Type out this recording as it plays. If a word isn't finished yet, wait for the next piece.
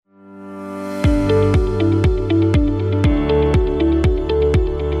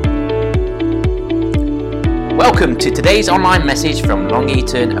Welcome to today's online message from Long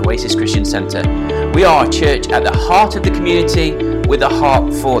Eaton Oasis Christian Centre. We are a church at the heart of the community with a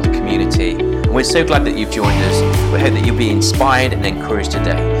heart for the community. And we're so glad that you've joined us. We hope that you'll be inspired and encouraged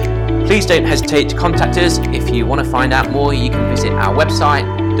today. Please don't hesitate to contact us. If you want to find out more, you can visit our website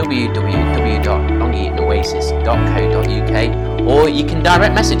www.longeatonoasis.co.uk or you can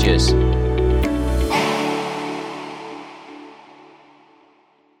direct message us.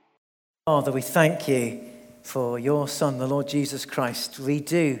 Father, we thank you for your Son, the Lord Jesus Christ. We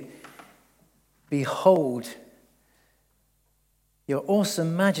do behold your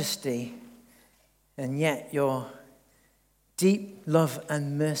awesome majesty and yet your deep love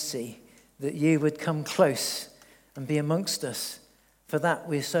and mercy that you would come close and be amongst us. For that,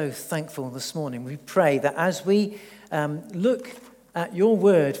 we're so thankful this morning. We pray that as we look at your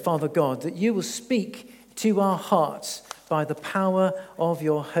word, Father God, that you will speak to our hearts by the power of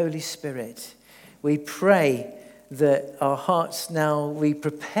your Holy Spirit. We pray that our hearts now, we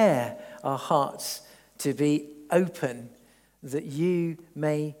prepare our hearts to be open, that you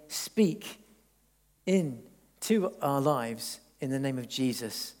may speak into our lives. In the name of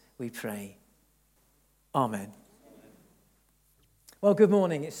Jesus, we pray. Amen. Well, good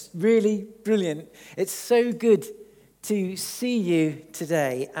morning. It's really brilliant. It's so good to see you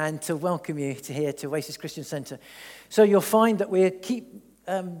today and to welcome you to Oasis Christian Centre. So you'll find that we keep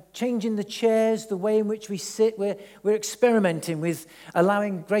changing the chairs, the way in which we sit. We're experimenting with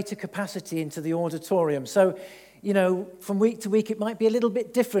allowing greater capacity into the auditorium. So, you know, from week to week, it might be a little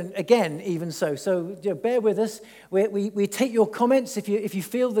bit different again, even so. So, you know, bear with us. We take your comments if you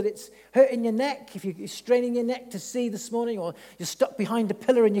feel that it's hurting your neck, if you're straining your neck to see this morning, or you're stuck behind a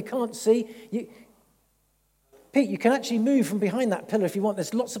pillar and you can't see. Pete, you can actually move from behind that pillar if you want.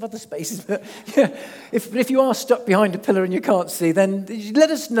 There's lots of other spaces. But yeah, if you are stuck behind a pillar and you can't see, then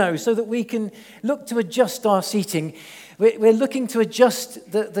let us know so that we can look to adjust our seating. We're looking to adjust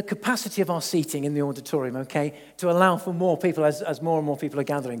the capacity of our seating in the auditorium, okay, to allow for more people as more and more people are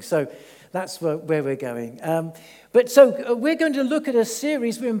gathering. So that's where we're going. So we're going to look at a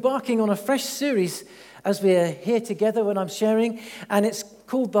series. We're embarking on a fresh series as we're here together when I'm sharing, and it's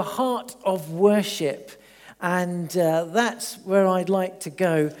called The Heart of Worship. And that's where I'd like to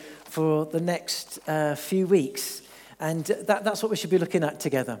go for the next few weeks. And that's what we should be looking at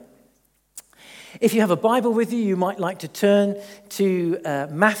together. If you have a Bible with you, you might like to turn to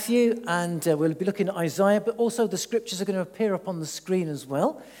Matthew, and we'll be looking at Isaiah, but also the scriptures are going to appear up on the screen as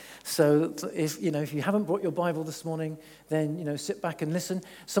well. So if you haven't brought your Bible this morning, then sit back and listen.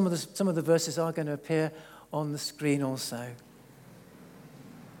 Some of the verses are going to appear on the screen also.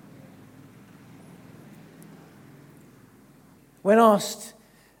 When asked,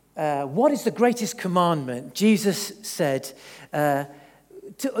 what is the greatest commandment? Jesus said,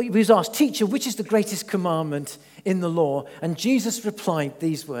 he was asked, teacher, which is the greatest commandment in the law? And Jesus replied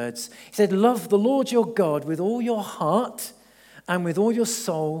these words. He said, love the Lord your God with all your heart and with all your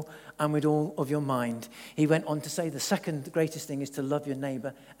soul and with all of your mind. He went on to say the second greatest thing is to love your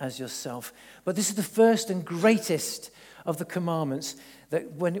neighbor as yourself. But this is the first and greatest of the commandments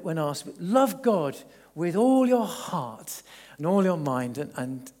that when asked, love God with all your heart and all your mind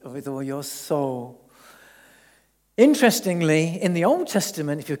and with all your soul. Interestingly, in the Old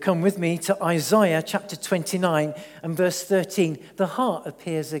Testament, if you come with me to Isaiah chapter 29 and verse 13, the heart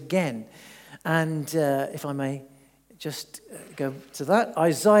appears again. And if I may just go to that,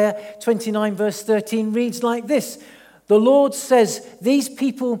 Isaiah 29 verse 13 reads like this. The Lord says, these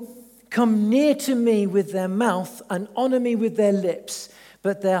people come near to me with their mouth and honor me with their lips,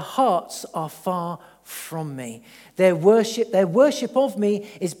 but their hearts are far from me. Their worship of me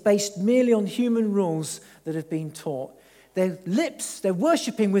is based merely on human rules that have been taught. They're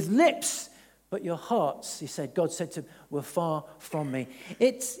worshiping with lips, but your hearts, God said to them, were far from me.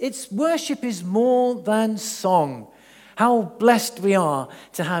 It's worship is more than song. How blessed we are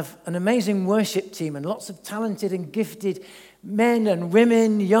to have an amazing worship team and lots of talented and gifted men and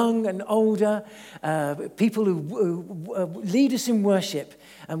women, young and older, people who lead us in worship.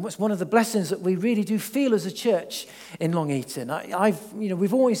 And what's one of the blessings that we really do feel as a church in Long Eaton.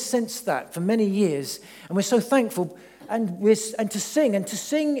 We've always sensed that for many years, and we're so thankful. And to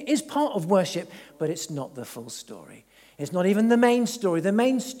sing is part of worship, but it's not the full story. It's not even the main story. The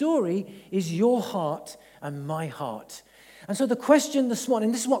main story is your heart and my heart. And so the question this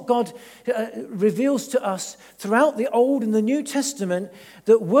morning, this is what God reveals to us throughout the Old and the New Testament,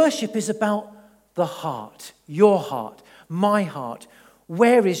 that worship is about the heart, your heart, my heart.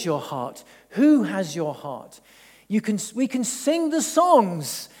 Where is your heart? Who has your heart? We can sing the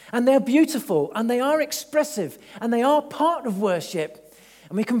songs, and they're beautiful, and they are expressive, and they are part of worship.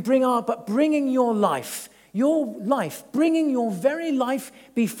 And we can bringing your life, Your life, bringing your very life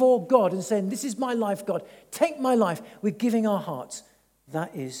before God and saying, this is my life, God, take my life. We're giving our hearts.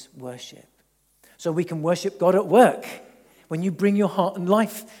 That is worship. So we can worship God at work. When you bring your heart and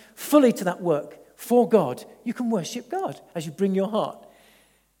life fully to that work for God, you can worship God as you bring your heart.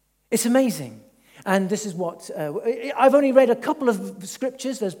 It's amazing. And this is what, I've only read a couple of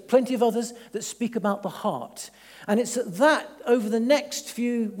scriptures. There's plenty of others that speak about the heart. And it's that over the next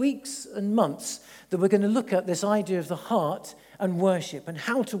few weeks and months that we're going to look at this idea of the heart and worship and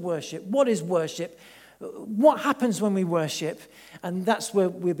how to worship. What is worship? What happens when we worship? And that's where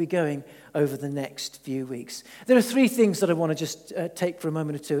we'll be going over the next few weeks. There are three things that I want to just take for a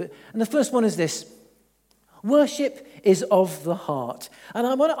moment or two. And the first one is this. Worship is of the heart. And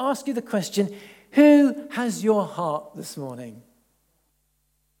I want to ask you the question, who has your heart this morning?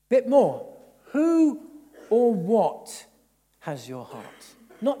 Bit more. Who or what has your heart?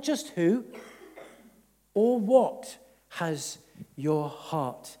 Not just who or what has your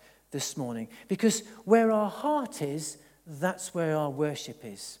heart this morning. Because where our heart is, that's where our worship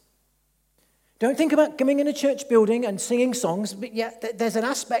is. Don't think about coming in a church building and singing songs, but yeah, there's an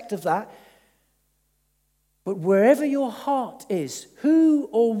aspect of that. But wherever your heart is, who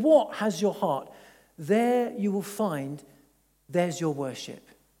or what has your heart, there you will find there's your worship.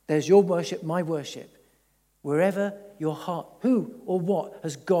 There's your worship, my worship. Wherever your heart, who or what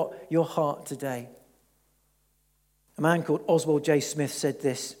has got your heart today. A man called Oswald J. Smith said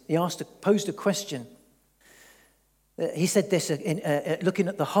this. He posed a question. He said this in looking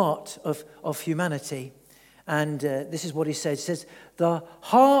at the heart of humanity. And this is what he said. He says, the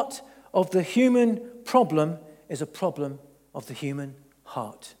heart of the human problem is a problem of the human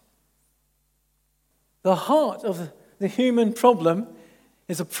heart. The heart of the human problem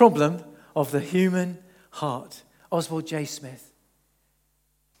is a problem of the human heart. Oswald J. Smith.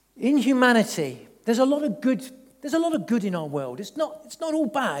 In humanity, there's a lot of good in our world. It's not all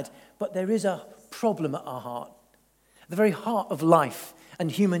bad, but there is a problem at our heart. The very heart of life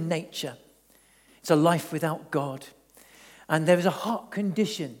and human nature. It's a life without God. And there is a heart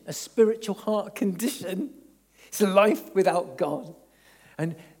condition, a spiritual heart condition. It's a life without God.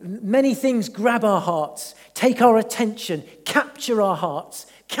 And many things grab our hearts, take our attention, capture our hearts,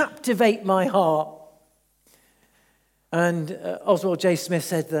 captivate my heart. And Oswald J. Smith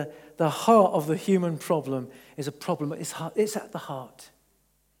said the heart of the human problem is a problem. It's at the heart.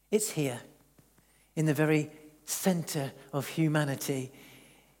 It's here, in the very center of humanity.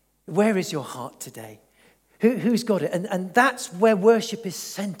 Where is your heart today? Who's got it? And that's where worship is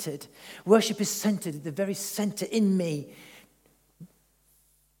centered. Worship is centered at the very center in me.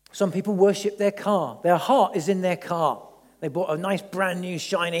 Some people worship their car. Their heart is in their car. They bought a nice, brand new,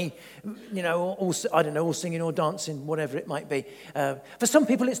 shiny, all singing or dancing, whatever it might be. For some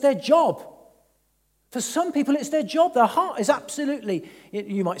people, it's their job. For some people, it's their job. Their heart is absolutely,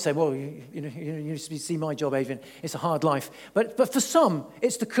 you might say, well, you see my job, Adrian. It's a hard life. But for some,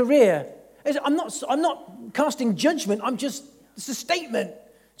 it's the career. I'm not casting judgment. It's a statement.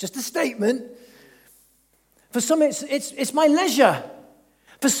 Just a statement. For some, it's my leisure.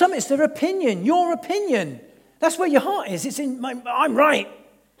 For some, it's their opinion, your opinion. That's where your heart is. It's in I'm right.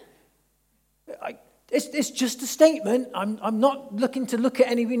 It's just a statement. I'm not looking to look at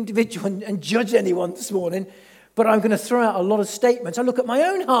any individual and judge anyone this morning, but I'm going to throw out a lot of statements. I look at my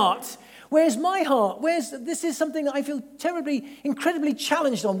own heart. Where's my heart? This is something that I feel incredibly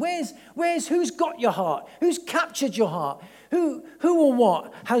challenged on. Who's got your heart? Who's captured your heart? Who or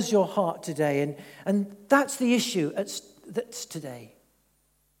what has your heart today? And that's the issue that's today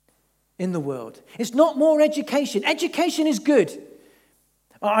in the world. It's not more education. Education is good.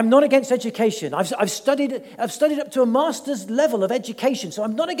 I'm not against education. I've studied up to a master's level of education, so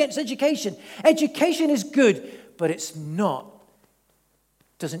I'm not against education. Education is good, but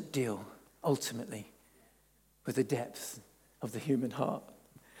doesn't deal ultimately with the depth of the human heart.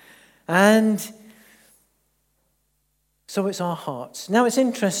 And so it's our hearts. Now it's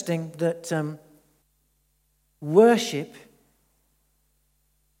interesting that worship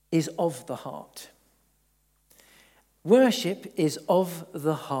is of the heart. Worship is of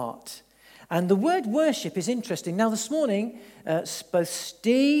the heart. And the word worship is interesting. Now this morning, both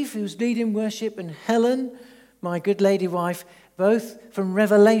Steve, who's leading worship, and Helen, my good lady wife, both from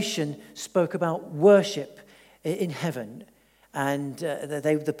Revelation spoke about worship in heaven. And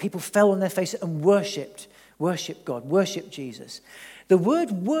the people fell on their faces and worshipped God, worshipped Jesus. The word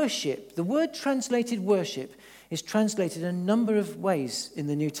translated worship, is translated a number of ways in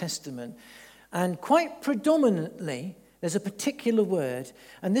the New Testament. And quite predominantly, there's a particular word.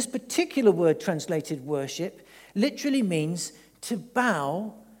 And this particular word translated worship literally means to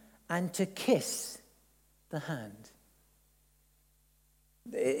bow and to kiss. the hand.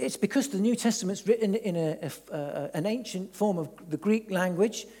 It's because the New Testament's written in an ancient form of the Greek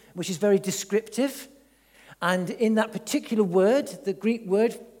language, which is very descriptive. And in that particular word, the Greek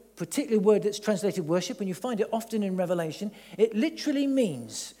word, particular word that's translated worship, and you find it often in Revelation, it literally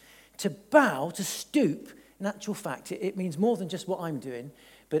means to bow, to stoop. In actual fact, it means more than just what I'm doing.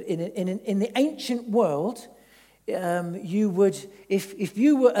 But in the ancient world, you would, if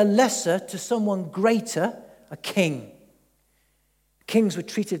you were a lesser to someone greater, a king. Kings were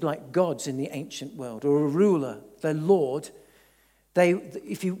treated like gods in the ancient world, or a ruler, their lord.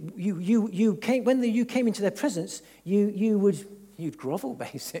 If you came, when you came into their presence, you'd grovel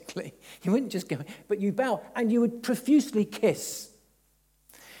basically. You wouldn't just go, but you bow and you would profusely kiss.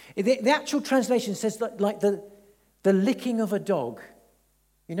 The actual translation says like the licking of a dog.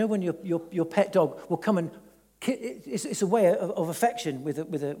 You know when your pet dog will come and it's a way of affection with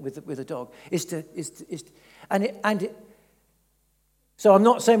a dog. So I'm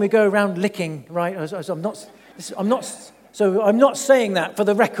not saying we go around licking, right? I'm not saying that for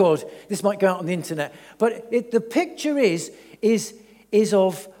the record. This might go out on the internet, but the picture is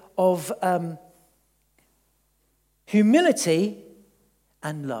of humility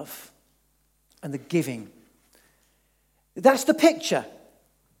and love and the giving. That's the picture.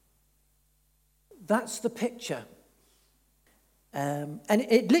 That's the picture. And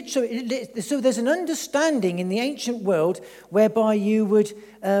it literally, so there's an understanding in the ancient world whereby you would,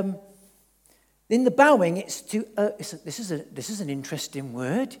 in the bowing, this is an interesting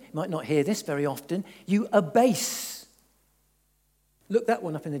word. You might not hear this very often. You abase. Look that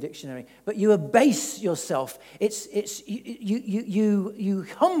one up in the dictionary. But you abase yourself. You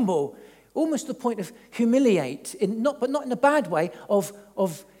humble, almost the point of humiliate, but not in a bad way,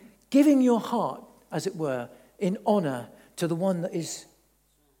 of giving your heart, as it were, in honor to the one that is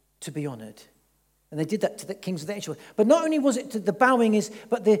to be honored. And they did that to the kings of the ancient world. But not only was it the bowing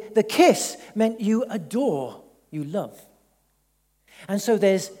but the kiss meant you adore, you love. And so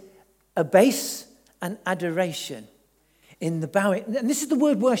there's abase and adoration in the bowing. And this is the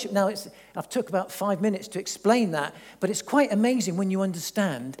word worship. Now, I've took about 5 minutes to explain that, but it's quite amazing when you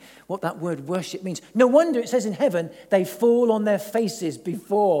understand what that word worship means. No wonder it says in heaven, they fall on their faces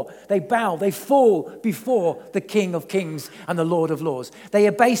before, they bow, they fall before the King of Kings and the Lord of Lords. They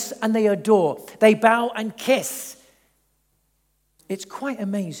abase and they adore. They bow and kiss. It's quite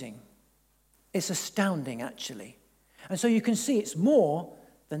amazing. It's astounding, actually. And so you can see it's more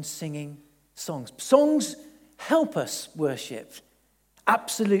than singing songs. Songs help us worship,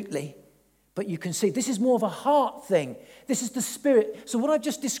 absolutely. But you can see this is more of a heart thing. This is the spirit. So what I've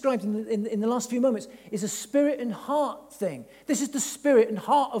just described in the last few moments is a spirit and heart thing. This is the spirit and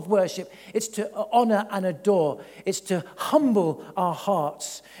heart of worship. It's to honor and adore. It's to humble our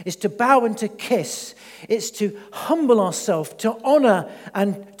hearts. It's to bow and to kiss. It's to humble ourselves, to honor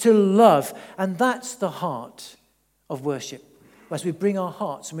and to love. And that's the heart of worship. As we bring our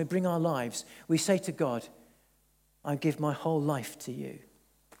hearts and we bring our lives, we say to God, I give my whole life to you.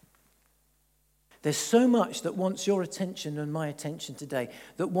 There's so much that wants your attention and my attention today,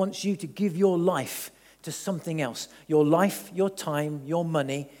 that wants you to give your life to something else. Your life, your time, your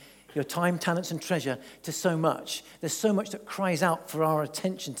money, your time, talents, and treasure to so much. There's so much that cries out for our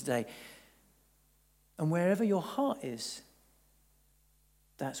attention today. And wherever your heart is,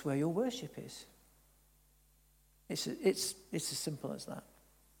 that's where your worship is. It's as simple as that.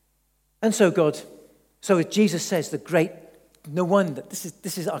 And so Jesus says no wonder,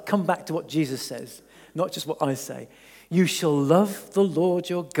 this is, I'll come back to what Jesus says, not just what I say. You shall love the Lord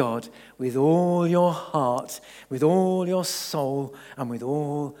your God with all your heart, with all your soul, and with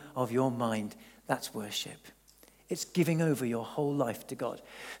all of your mind. That's worship. It's giving over your whole life to God.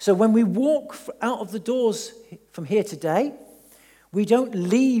 So when we walk out of the doors from here today, we don't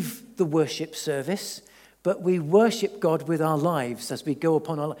leave the worship service, but we worship God with our lives as we go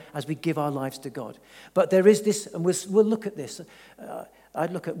as we give our lives to God. But there is this, and we'll look at this.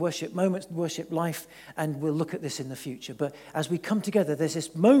 I'd look at worship moments, worship life, and we'll look at this in the future. But as we come together, there's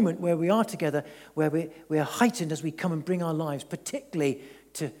this moment where we are together, where we are heightened as we come and bring our lives, particularly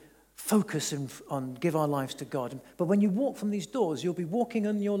to focus on give our lives to God. But when you walk from these doors, you'll be walking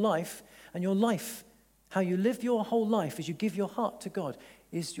on your life, and your life, how you live your whole life as you give your heart to God,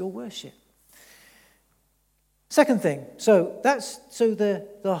 is your worship. Second thing,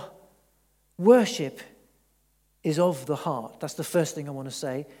 the worship is of the heart. That's the first thing I want to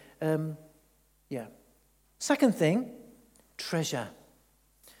say. Second thing, treasure.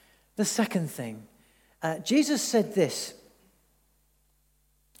 The second thing, Jesus said this.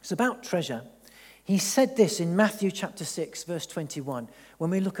 It's about treasure. He said this in Matthew chapter 6, verse 21, when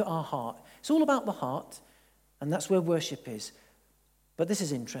we look at our heart. It's all about the heart. And that's where worship is. But this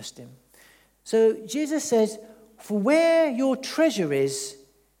is interesting. So Jesus says, for where your treasure is,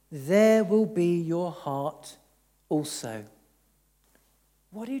 there will be your heart also.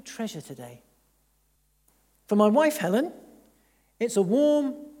 What do you treasure today? For my wife, Helen, it's a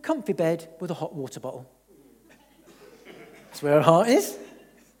warm, comfy bed with a hot water bottle. That's where her heart is.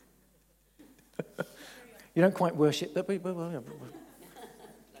 You don't quite worship that.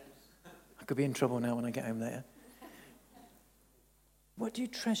 I could be in trouble now when I get home later. What do you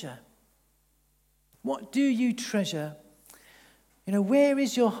treasure? What do you treasure? Where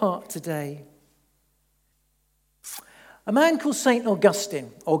is your heart today? A man called St.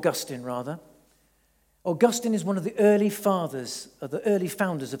 Augustine. Augustine is one of the early fathers, of the early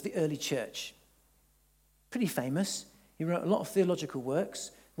founders of the early church. Pretty famous. He wrote a lot of theological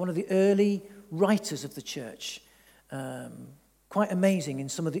works. One of the early writers of the church. Quite amazing in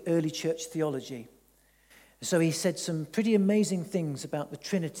some of the early church theology. So he said some pretty amazing things about the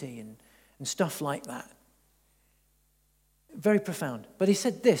Trinity and stuff like that. Very profound. But he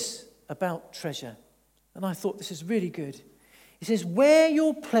said this about treasure. And I thought this is really good. He says, where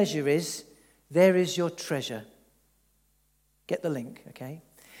your pleasure is, there is your treasure. Get the link, okay?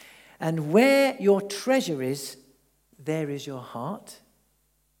 And where your treasure is, there is your heart.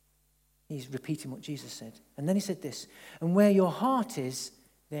 He's repeating what Jesus said. And then he said this, and where your heart is,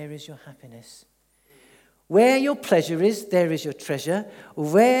 there is your happiness. Where your pleasure is, there is your treasure.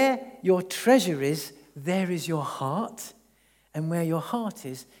 Where your treasure is, there is your heart. And where your heart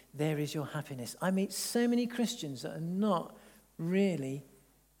is, there is your happiness. I meet so many Christians that are not really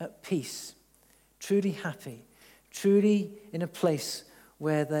at peace, truly happy, truly in a place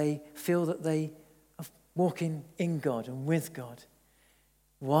where they feel that they are walking in God and with God.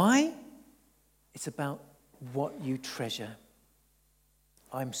 Why? It's about what you treasure.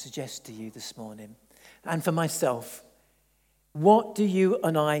 I'm suggesting to you this morning, and for myself, what do you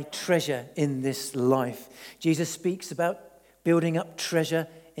and I treasure in this life? Jesus speaks about building up treasure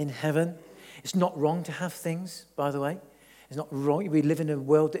in heaven. It's not wrong to have things, by the way. It's not wrong. We live in a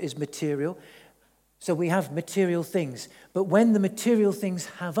world that is material. So we have material things. But when the material things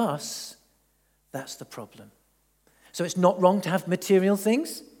have us, that's the problem. So it's not wrong to have material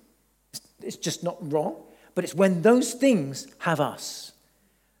things. It's just not wrong. But it's when those things have us,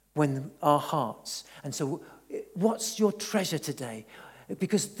 when our hearts. And so what's your treasure today?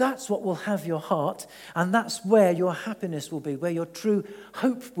 Because that's what will have your heart, and that's where your happiness will be, where your true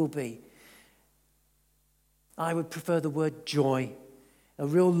hope will be. I would prefer the word joy, a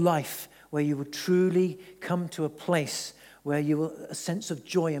real life where you will truly come to a place where you will, a sense of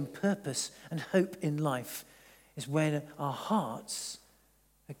joy and purpose and hope in life is when our hearts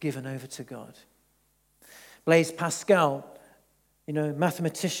are given over to God. Blaise Pascal,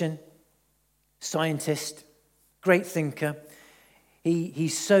 mathematician, scientist, great thinker. He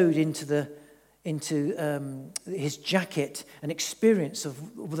sewed into his jacket an experience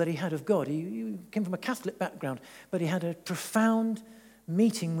that he had of God. He came from a Catholic background, but he had a profound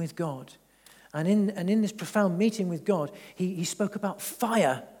meeting with God. And in this profound meeting with God, he spoke about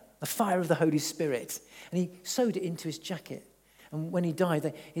fire, the fire of the Holy Spirit. And he sewed it into his jacket. And when he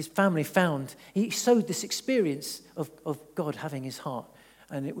died, his family he sewed this experience of God having his heart.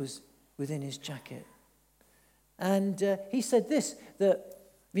 And it was within his jacket. And he said this, that,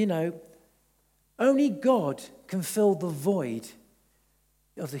 only God can fill the void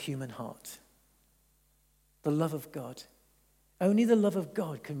of the human heart. The love of God. Only the love of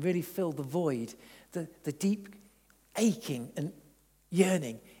God can really fill the void, the deep aching and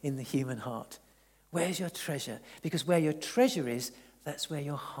yearning in the human heart. Where's your treasure? Because where your treasure is, that's where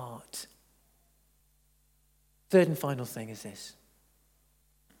your heart. Third and final thing is this.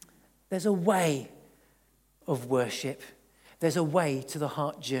 There's a way of worship. There's a way to the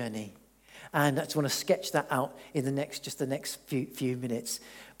heart journey. And I just want to sketch that out in the next few minutes.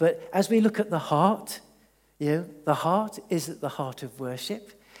 But as we look at the heart, the heart is at the heart of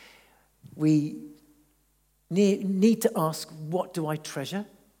worship. We need to ask, what do I treasure?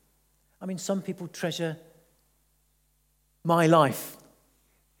 I mean, some people treasure my life,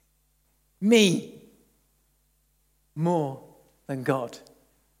 me, more than God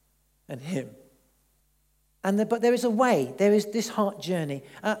and Him. But there is a way. There is this heart journey.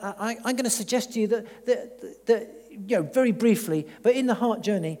 I'm going to suggest to you that very briefly, but in the heart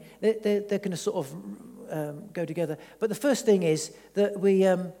journey, they're going to sort of go together. But the first thing is that we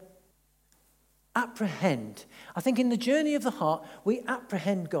apprehend. I think in the journey of the heart, we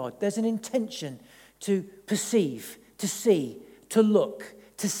apprehend God. There's an intention to perceive, to see, to look,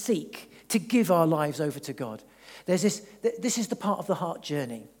 to seek, to give our lives over to God. This is the part of the heart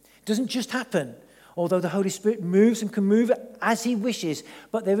journey. It doesn't just happen Although the Holy Spirit moves and can move as he wishes,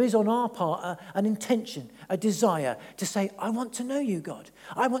 but there is on our part an intention, a desire to say, I want to know you, God.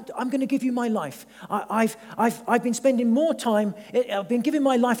 I'm going to give you my life. I've been spending more time, I've been giving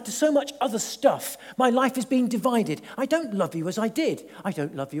my life to so much other stuff. My life is being divided. I don't love you as I did. I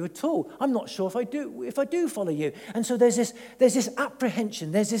don't love you at all. I'm not sure if I do follow you. And so there's this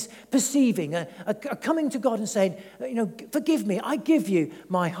apprehension, there's this perceiving, a coming to God and saying, forgive me. I give you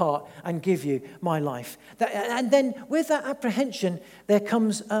my heart and give you my life. And then with that apprehension, there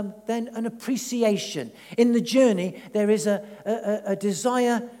comes then an appreciation. In the journey, there is a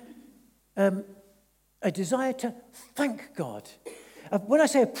desire to thank God. When I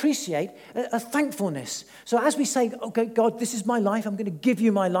say appreciate, a thankfulness. So as we say, okay, God, this is my life, I'm going to give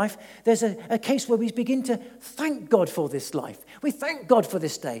you my life, there's a case where we begin to thank God for this life. We thank God for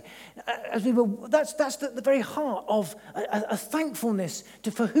this day. That's the very heart of a thankfulness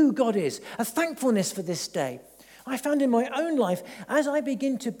for who God is, a thankfulness for this day. I found in my own life, as I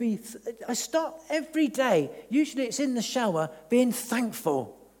begin to I start every day, usually it's in the shower, being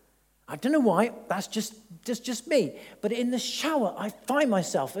thankful. I don't know why, that's just me. But in the shower, I find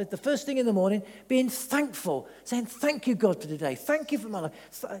myself, the first thing in the morning, being thankful, saying, thank you, God, for today. Thank you for my life.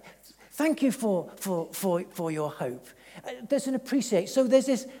 Thank you for your hope. There's an appreciate. So there's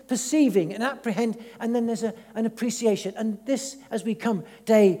this perceiving and apprehend, and then there's an appreciation. And this, as we come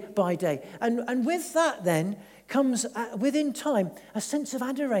day by day. And with that then comes, within time, a sense of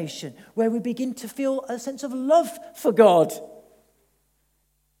adoration, where we begin to feel a sense of love for God.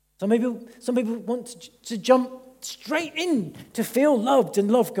 Some people want to jump straight in to feel loved and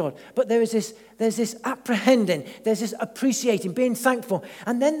love God. But there's this apprehending, there's this appreciating, being thankful.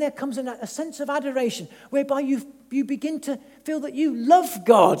 And then there comes a sense of adoration whereby you begin to feel that you love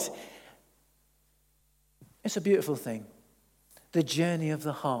God. It's a beautiful thing. The journey of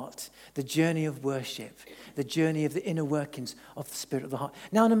the heart, the journey of worship, the journey of the inner workings of the spirit of the heart.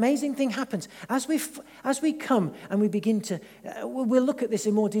 Now, an amazing thing happens as we come and we begin to. We'll look at this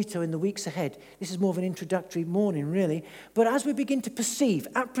in more detail in the weeks ahead. This is more of an introductory morning, really. But as we begin to perceive,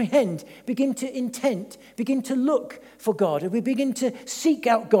 apprehend, begin to intent, begin to look for God, and we begin to seek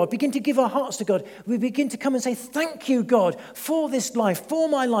out God, begin to give our hearts to God, we begin to come and say, "Thank you, God, for this life, for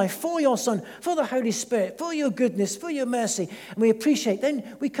my life, for your Son, for the Holy Spirit, for your goodness, for your mercy." We appreciate.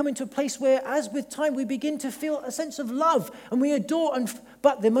 Then we come into a place where, as with time, we begin to feel a sense of love and we adore.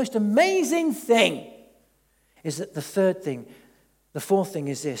 But the most amazing thing is that the fourth thing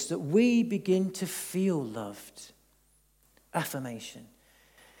is this, that we begin to feel loved. Affirmation.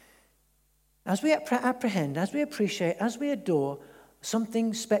 As we apprehend, as we appreciate, as we adore,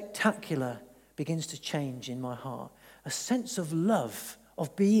 something spectacular begins to change in my heart. A sense of love,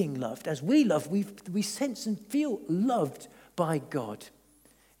 of being loved. As we love, we sense and feel loved by God.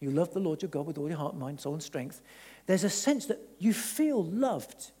 You love the Lord your God with all your heart, mind, soul, and strength. There's a sense that you feel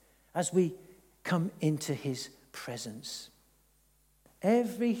loved as we come into his presence.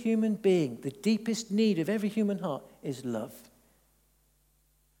 Every human being, the deepest need of every human heart is love.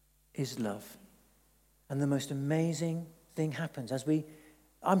 Is love. And the most amazing thing happens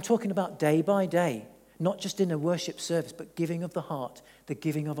I'm talking about day by day, not just in a worship service, but giving of the heart, the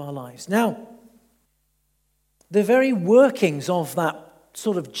giving of our lives. Now, the very workings of that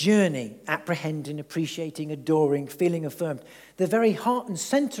sort of journey, apprehending, appreciating, adoring, feeling affirmed, the very heart and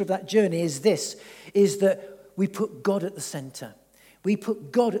center of that journey is that we put God at the center. We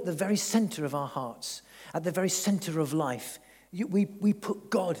put God at the very center of our hearts, at the very center of life. We put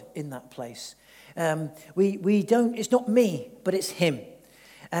God in that place. We don't. It's not me, but it's him.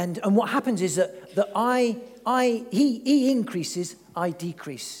 And what happens is that he increases, I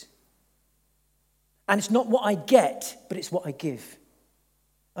decrease. And it's not what I get, but it's what I give.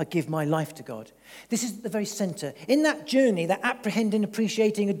 I give my life to God. This is the very center. In that journey, that apprehending,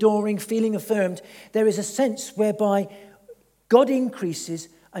 appreciating, adoring, feeling affirmed, there is a sense whereby God increases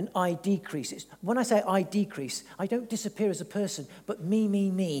and I decrease. When I say I decrease, I don't disappear as a person, but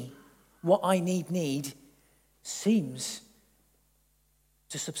me, what I need, seems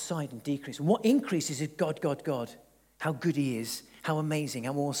to subside and decrease. And what increases is God, how good he is, how amazing,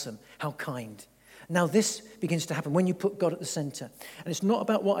 how awesome, how kind. Now this begins to happen when you put God at the center. And it's not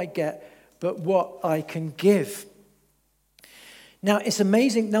about what I get, but what I can give. Now it's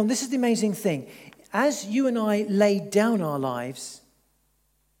amazing. Now this is the amazing thing. As you and I lay down our lives,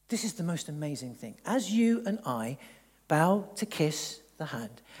 this is the most amazing thing. As you and I bow to kiss the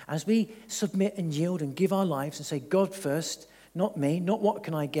hand, as we submit and yield and give our lives and say, God first, not me, not what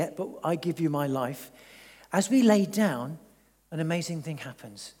can I get, but I give you my life. As we lay down, an amazing thing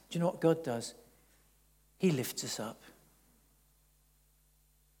happens. Do you know what God does? He lifts us up.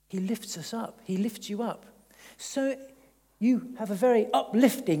 He lifts us up. He lifts you up. So you have a very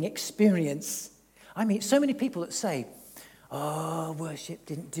uplifting experience. I meet so many people that say, oh, worship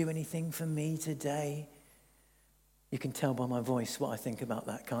didn't do anything for me today. You can tell by my voice what I think about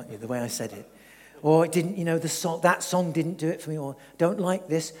that, can't you? The way I said it. Or it didn't, that song didn't do it for me, or don't like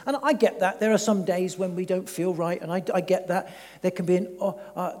this. And I get that. There are some days when we don't feel right, and I get that. We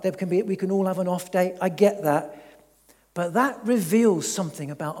can all have an off day. I get that. But that reveals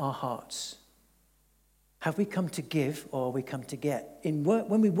something about our hearts. Have we come to give, or have we come to get?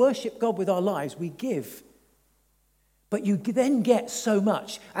 When we worship God with our lives, we give. But you then get so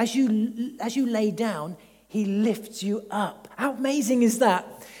much. As you lay down, he lifts you up. How amazing is that?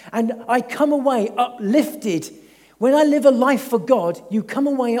 And I come away uplifted. When I live a life for God, you come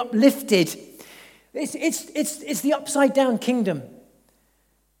away uplifted. It's the upside down kingdom.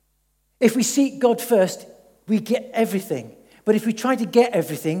 If we seek God first, we get everything. But if we try to get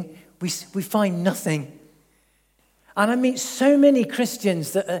everything, we find nothing. And I meet so many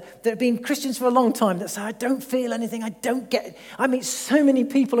Christians that have been Christians for a long time that say, I don't feel anything, I don't get it. I meet so many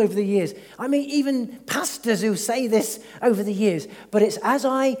people over the years. I meet even pastors who say this over the years. But it's as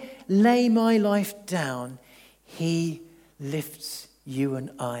I lay my life down, he lifts you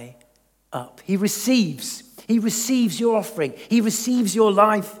and I up. He receives your offering. He receives your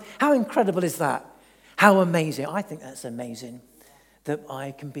life. How incredible is that? How amazing. I think that's amazing that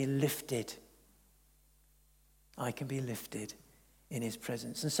I can be lifted. I can be lifted in his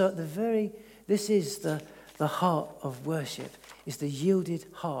presence. And so this is the heart of worship, is the yielded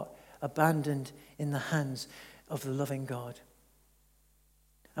heart abandoned in the hands of the loving God.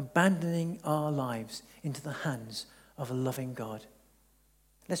 Abandoning our lives into the hands of a loving God.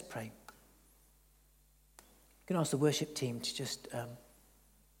 Let's pray. You can ask the worship team to just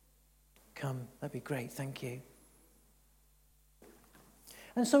come. That'd be great. Thank you.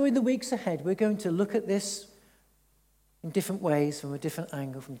 And so in the weeks ahead, we're going to look at this in different ways, from a different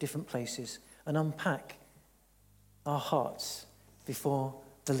angle, from different places, and unpack our hearts before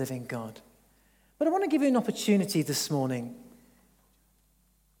the living God. But I want to give you an opportunity this morning.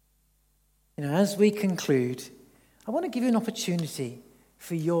 As we conclude, I want to give you an opportunity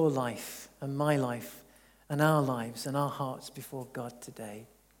for your life and my life and our lives and our hearts before God today.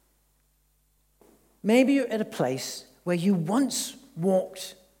 Maybe you're at a place where you once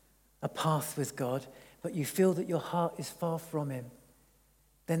walked a path with God, but you feel that your heart is far from him.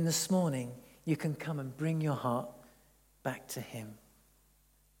 Then this morning, you can come and bring your heart back to him.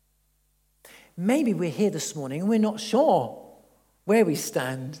 Maybe we're here this morning and we're not sure where we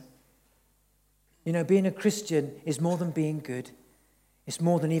stand. Being a Christian is more than being good. It's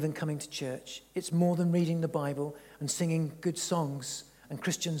more than even coming to church. It's more than reading the Bible and singing good songs and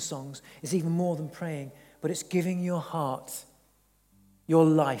Christian songs. It's even more than praying, but it's giving your heart, your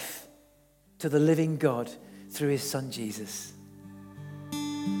life, to the living God through his son Jesus.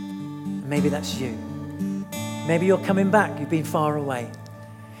 Maybe that's you. Maybe you're coming back. You've been far away.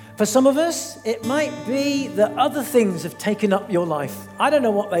 For some of us, it might be that other things have taken up your life. I don't know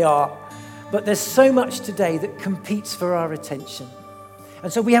what they are, but there's so much today that competes for our attention.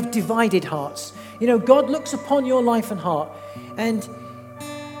 And so we have divided hearts. God looks upon your life and heart. And,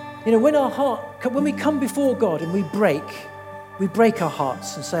 when we come before God and we break our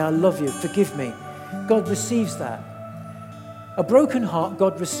hearts and say, I love you, forgive me. God receives that. A broken heart,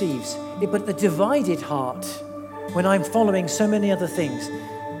 God receives. But the divided heart, when I'm following so many other things,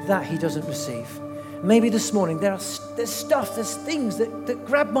 that he doesn't receive. Maybe this morning there's things that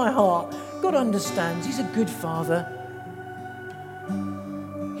grab my heart. God understands. He's a good father.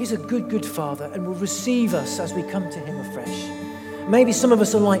 He's a good father and will receive us as we come to him afresh. Maybe some of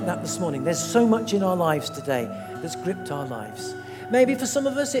us are like that this morning. There's so much in our lives today that's gripped our lives. Maybe for some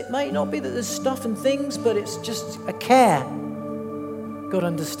of us, it may not be that there's stuff and things, but it's just a care. God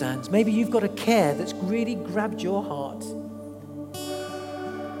understands. Maybe you've got a care that's really grabbed your heart.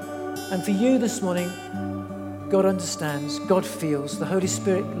 And for you this morning, God understands, God feels, the Holy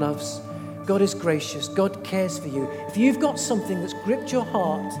Spirit loves, God is gracious, God cares for you. If you've got something that's gripped your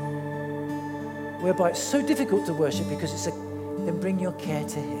heart, whereby it's so difficult to worship because then bring your care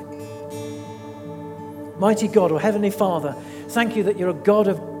to him. Mighty God, or Heavenly Father, thank you that you're a God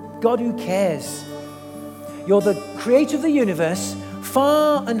who cares. You're the creator of the universe,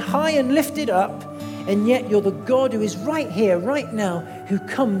 far and high and lifted up, and yet you're the God who is right here, right now, who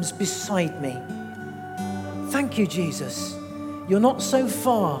comes beside me. Thank you, Jesus. You're not so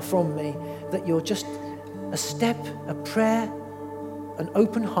far from me that you're just a step, a prayer, an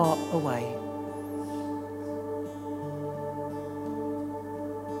open heart away.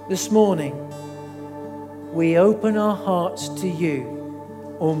 This morning, we open our hearts to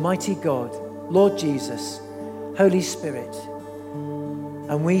you Almighty God, Lord Jesus, Holy Spirit.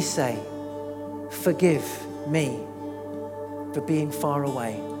 And we say, forgive me for being far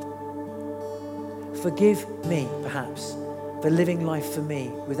away. Forgive me, perhaps, for living life for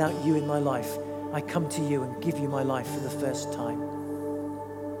me without you in my life. I come to you and give you my life for the first time.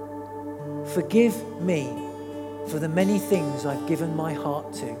 Forgive me for the many things I've given my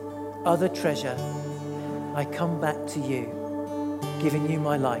heart to, other treasure. I come back to you, giving you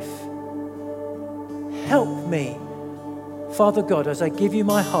my life. Help me, Father God, as I give you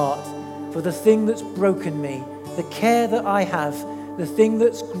my heart for the thing that's broken me, the care that I have, the thing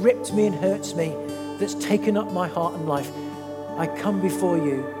that's gripped me and hurts me, that's taken up my heart and life. I come before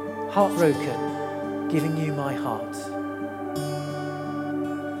you, heartbroken, giving you my heart.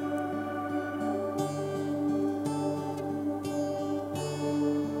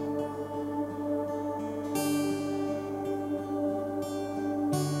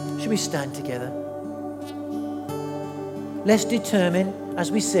 Should we stand together? Let's determine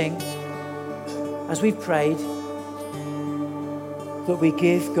as we sing, as we've prayed, that we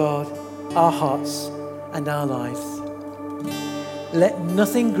give God our hearts and our lives. Let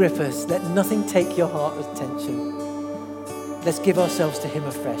nothing grip us. Let nothing take your heart attention. Let's give ourselves to him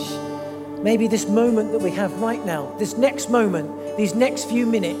afresh. Maybe this moment that we have right now, this next moment, these next few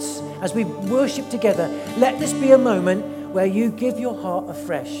minutes, as we worship together, let this be a moment where you give your heart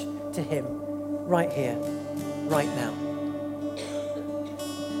afresh to him, right here, right now.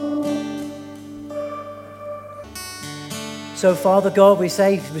 So, Father God, we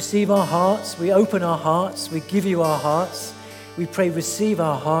say, receive our hearts. We open our hearts. We give you our hearts. We pray, receive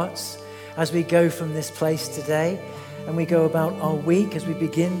our hearts as we go from this place today. And we go about our week as we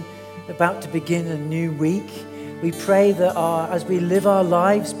about to begin a new week. We pray that as we live our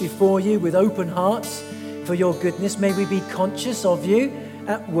lives before you with open hearts for your goodness, may we be conscious of you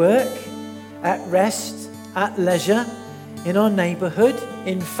at work, at rest, at leisure, in our neighborhood,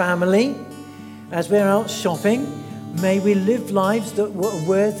 in family, as we're out shopping. May we live lives that were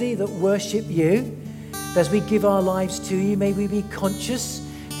worthy, that worship you. As we give our lives to you, may we be conscious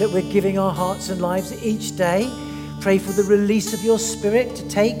that we're giving our hearts and lives each day. Pray for the release of your Spirit to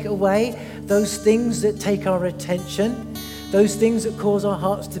take away those things that take our attention, those things that cause our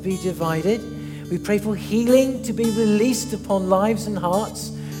hearts to be divided. We pray for healing to be released upon lives and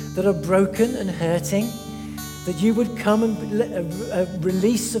hearts that are broken and hurting. That you would come and let a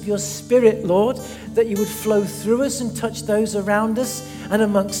release of your Spirit, Lord, that you would flow through us and touch those around us and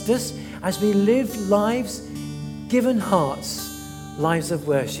amongst us as we live lives, given hearts, lives of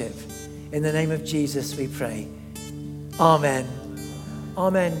worship. In the name of Jesus we pray. Amen.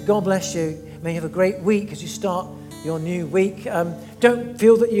 Amen. God bless you. May you have a great week as you start your new week. Don't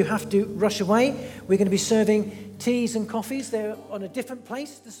feel that you have to rush away. We're going to be serving teas and coffees. They're on a different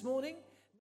place this morning.